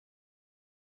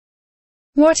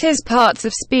What is parts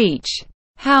of speech?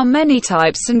 How many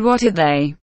types and what are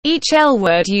they? Each L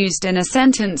word used in a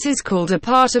sentence is called a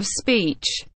part of speech.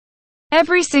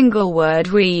 Every single word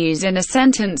we use in a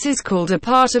sentence is called a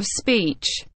part of speech.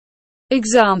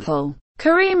 Example: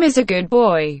 Kareem is a good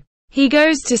boy. He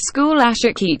goes to school.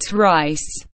 Ashik eats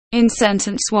rice. In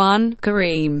sentence 1,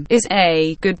 Kareem is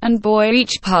a good and boy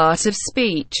each part of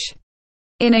speech.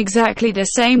 In exactly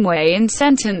the same way in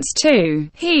sentence 2,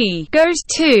 he goes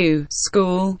to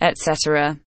school,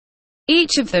 etc.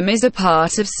 Each of them is a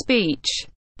part of speech,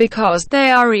 because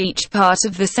they are each part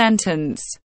of the sentence.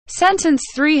 Sentence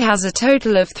 3 has a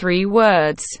total of 3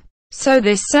 words, so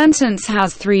this sentence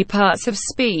has 3 parts of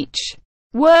speech.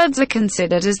 Words are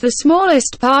considered as the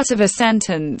smallest part of a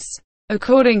sentence.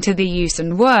 According to the use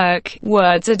and work,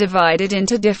 words are divided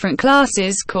into different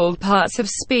classes called parts of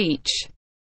speech.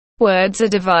 Words are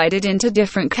divided into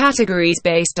different categories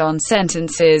based on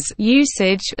sentences,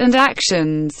 usage, and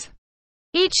actions.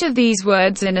 Each of these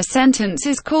words in a sentence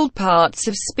is called parts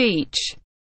of speech.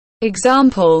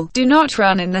 Example: do not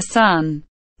run in the sun.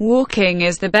 Walking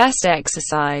is the best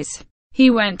exercise. He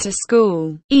went to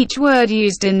school. Each word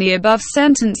used in the above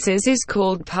sentences is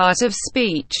called part of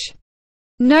speech.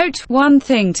 Note: one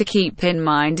thing to keep in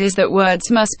mind is that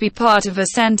words must be part of a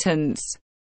sentence.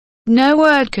 No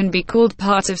word can be called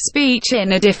part of speech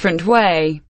in a different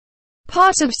way.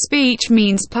 Part of speech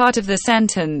means part of the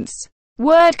sentence.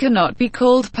 Word cannot be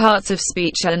called parts of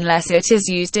speech unless it is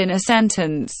used in a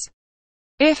sentence.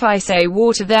 If I say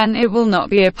water, then it will not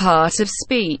be a part of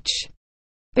speech,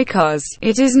 because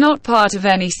it is not part of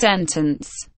any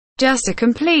sentence, just a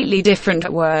completely different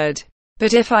word.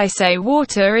 But if I say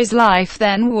water is life,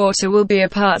 then water will be a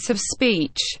part of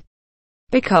speech,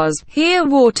 because here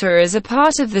water is a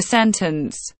part of the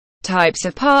sentence. Types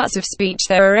of parts of speech: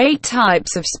 there are 8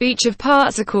 types of speech of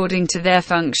parts according to their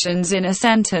functions in a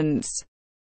sentence.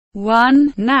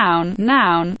 1. Noun,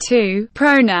 noun. 2.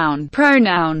 Pronoun,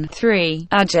 pronoun. 3.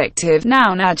 Adjective,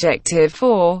 noun, adjective.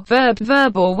 4. Verb,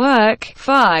 verb or work.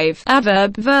 5.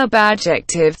 Adverb, verb,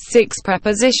 adjective. 6.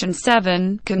 Preposition.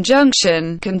 7.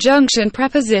 Conjunction, conjunction,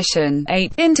 preposition.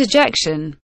 8.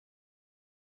 Interjection.